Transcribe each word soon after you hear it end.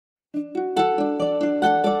Hey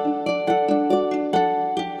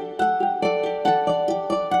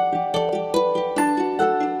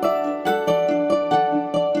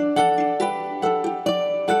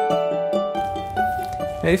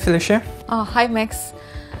Felicia. Oh, hi Max.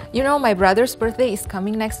 You know, my brother's birthday is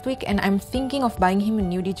coming next week and I'm thinking of buying him a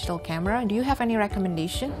new digital camera. Do you have any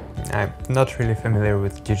recommendation? I'm not really familiar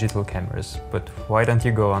with digital cameras, but why don't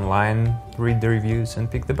you go online, read the reviews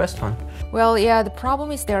and pick the best one? Well, yeah, the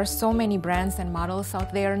problem is there are so many brands and models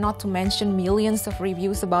out there, not to mention millions of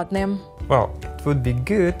reviews about them. Well, it would be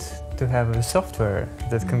good to have a software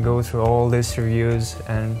that can go through all these reviews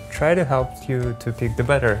and try to help you to pick the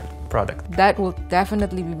better product. That will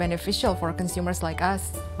definitely be beneficial for consumers like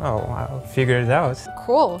us. Oh, I'll figure it out.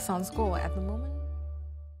 Cool, sounds cool. At the moment,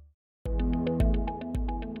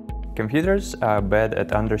 computers are bad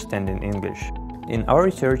at understanding English. In our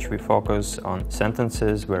research, we focus on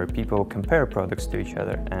sentences where people compare products to each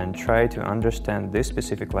other and try to understand this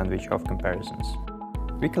specific language of comparisons.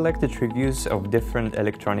 We collected reviews of different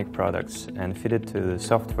electronic products and fed it to the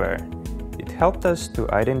software. It helped us to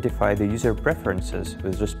identify the user preferences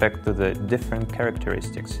with respect to the different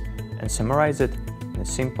characteristics and summarize it in a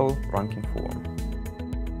simple ranking form.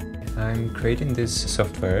 I'm creating this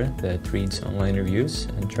software that reads online reviews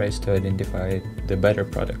and tries to identify the better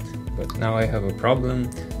product. But now I have a problem.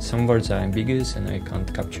 Some words are ambiguous and I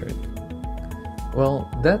can't capture it. Well,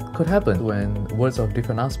 that could happen when words of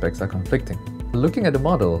different aspects are conflicting. Looking at the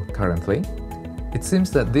model currently, it seems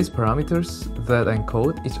that these parameters that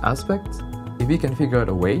encode each aspect, if we can figure out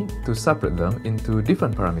a way to separate them into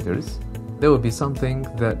different parameters, there will be something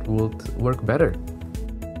that would work better.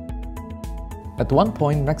 At one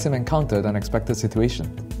point, Maksim encountered an unexpected situation.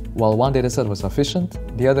 While one dataset was sufficient,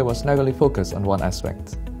 the other was narrowly focused on one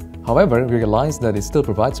aspect. However, we realized that it still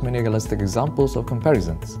provides many realistic examples of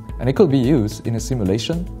comparisons, and it could be used in a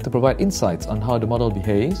simulation to provide insights on how the model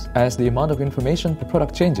behaves as the amount of information per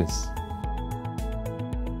product changes.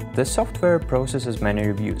 The software processes many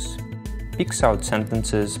reviews, picks out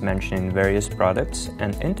sentences mentioning various products,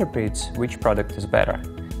 and interprets which product is better.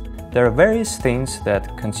 There are various things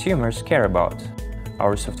that consumers care about.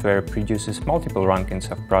 Our software produces multiple rankings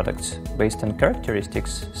of products based on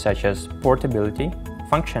characteristics such as portability,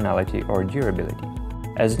 functionality, or durability.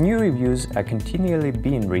 As new reviews are continually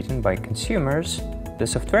being written by consumers, the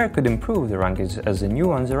software could improve the rankings as the new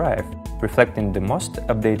ones arrive, reflecting the most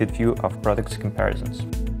updated view of products comparisons.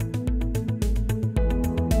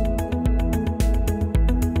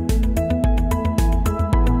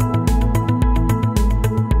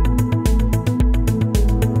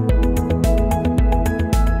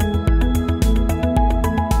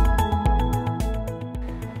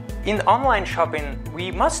 In online shopping,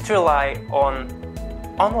 we must rely on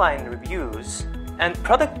online reviews and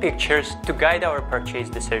product pictures to guide our purchase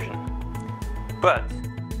decision. But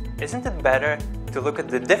isn't it better to look at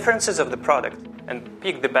the differences of the product and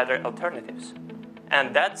pick the better alternatives?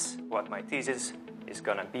 And that's what my thesis is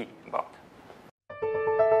gonna be about.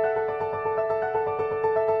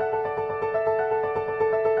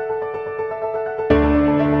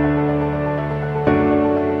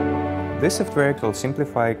 This software will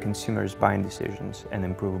simplify consumers' buying decisions and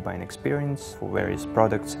improve buying experience for various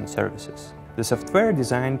products and services. The software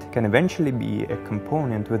designed can eventually be a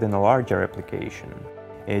component within a larger application.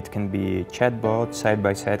 It can be a chatbot,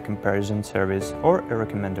 side-by-side comparison service, or a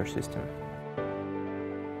recommender system.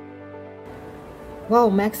 wow,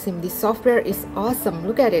 Maksim, this software is awesome.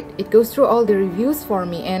 Look at it. It goes through all the reviews for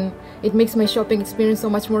me and it makes my shopping experience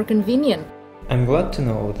so much more convenient. I'm glad to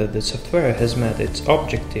know that the software has met its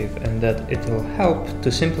objective and that it will help to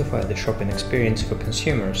simplify the shopping experience for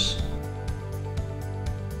consumers.